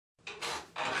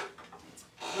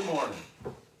Good morning.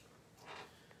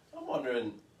 I'm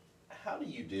wondering, how do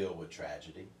you deal with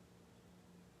tragedy?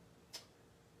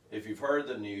 If you've heard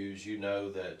the news, you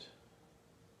know that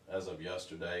as of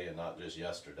yesterday, and not just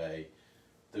yesterday,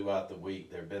 throughout the week,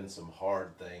 there have been some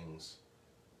hard things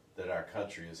that our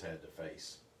country has had to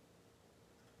face.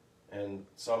 And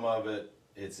some of it,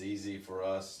 it's easy for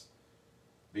us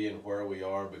being where we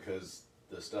are because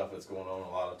the stuff that's going on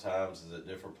a lot of times is at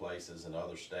different places in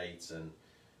other states, and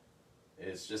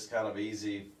it's just kind of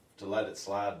easy to let it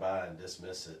slide by and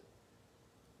dismiss it.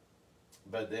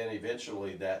 But then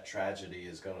eventually that tragedy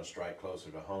is going to strike closer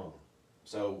to home.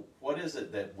 So what is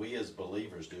it that we as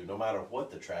believers do, no matter what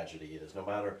the tragedy is, no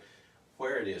matter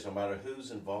where it is, no matter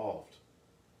who's involved?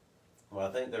 Well,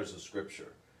 I think there's a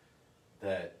scripture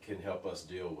that can help us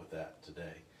deal with that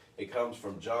today. It comes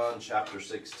from John chapter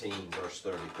 16, verse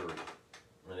 33.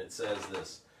 And it says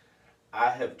this: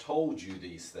 I have told you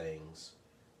these things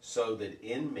so that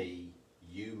in me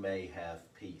you may have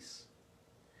peace.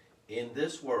 In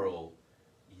this world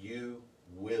you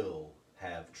will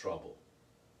have trouble,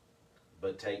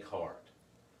 but take heart,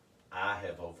 I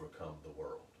have overcome the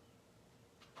world.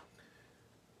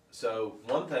 So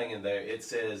one thing in there, it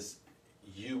says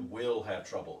you will have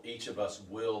trouble. Each of us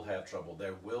will have trouble.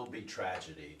 There will be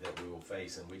tragedy that we will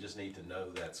face, and we just need to know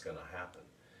that's going to happen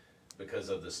because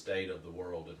of the state of the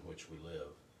world in which we live.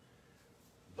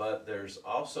 But there's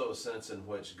also a sense in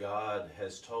which God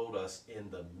has told us in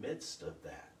the midst of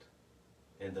that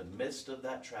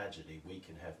tragedy, we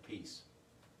can have peace.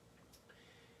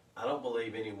 I don't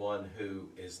believe anyone who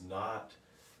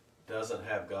doesn't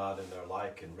have God in their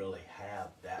life can really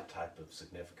have that type of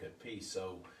significant peace.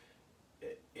 So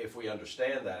if we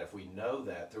understand that, if we know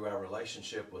that through our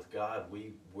relationship with God,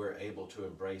 we're able to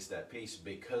embrace that peace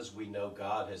because we know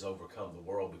God has overcome the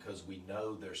world, because we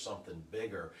know there's something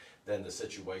bigger than the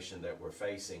situation that we're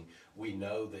facing. We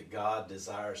know that God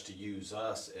desires to use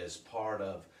us as part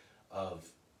of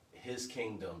His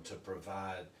kingdom to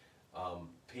provide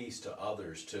peace to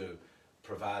others, to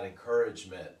provide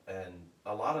encouragement. And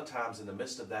a lot of times in the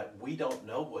midst of that, we don't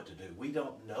know what to do. We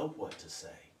don't know what to say.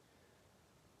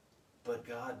 But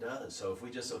God does. So if we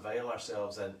just avail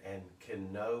ourselves and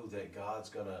can know that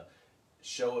God's going to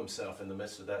show Himself in the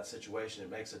midst of that situation, it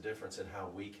makes a difference in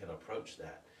how we can approach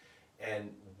that.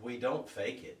 And we don't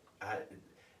fake it.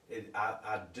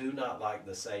 I do not like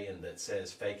the saying that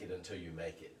says fake it until you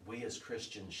make it. We as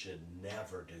Christians should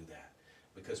never do that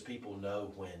because people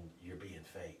know when you're being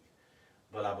fake.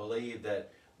 But I believe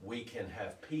that we can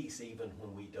have peace even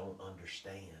when we don't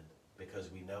understand,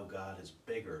 because we know God is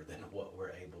bigger than what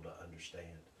we're able to understand.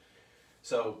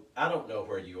 So I don't know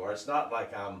where you are. It's not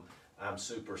like I'm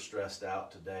super stressed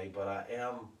out today, but I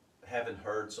am, having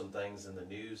heard some things in the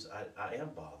news, I am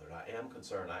bothered. I am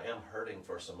concerned. I am hurting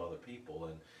for some other people.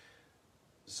 And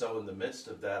so in the midst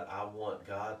of that, I want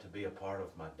God to be a part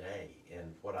of my day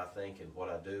and what I think and what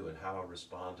I do and how I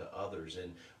respond to others,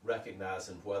 and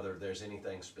recognizing whether there's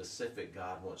anything specific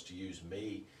God wants to use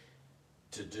me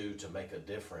to do to make a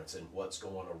difference in what's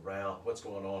going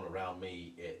on around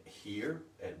me here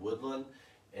at Woodland,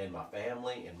 in my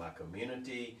family, in my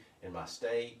community, in my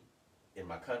state, in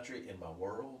my country, in my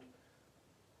world.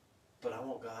 But I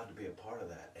want God to be a part of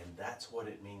that, and that's what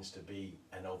it means to be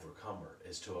an overcomer,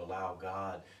 is to allow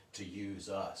God to use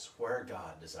us where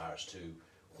God desires to,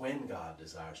 when God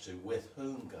desires to, with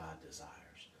whom God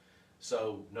desires.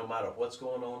 So no matter what's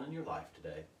going on in your life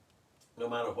today, no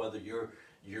matter whether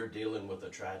you're dealing with a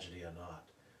tragedy or not,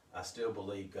 I still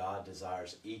believe God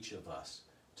desires each of us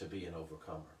to be an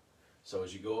overcomer. So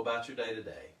as you go about your day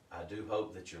today, I do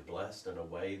hope that you're blessed in a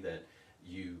way that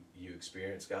you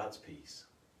experience God's peace,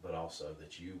 but also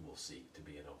that you will seek to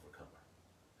be an overcomer.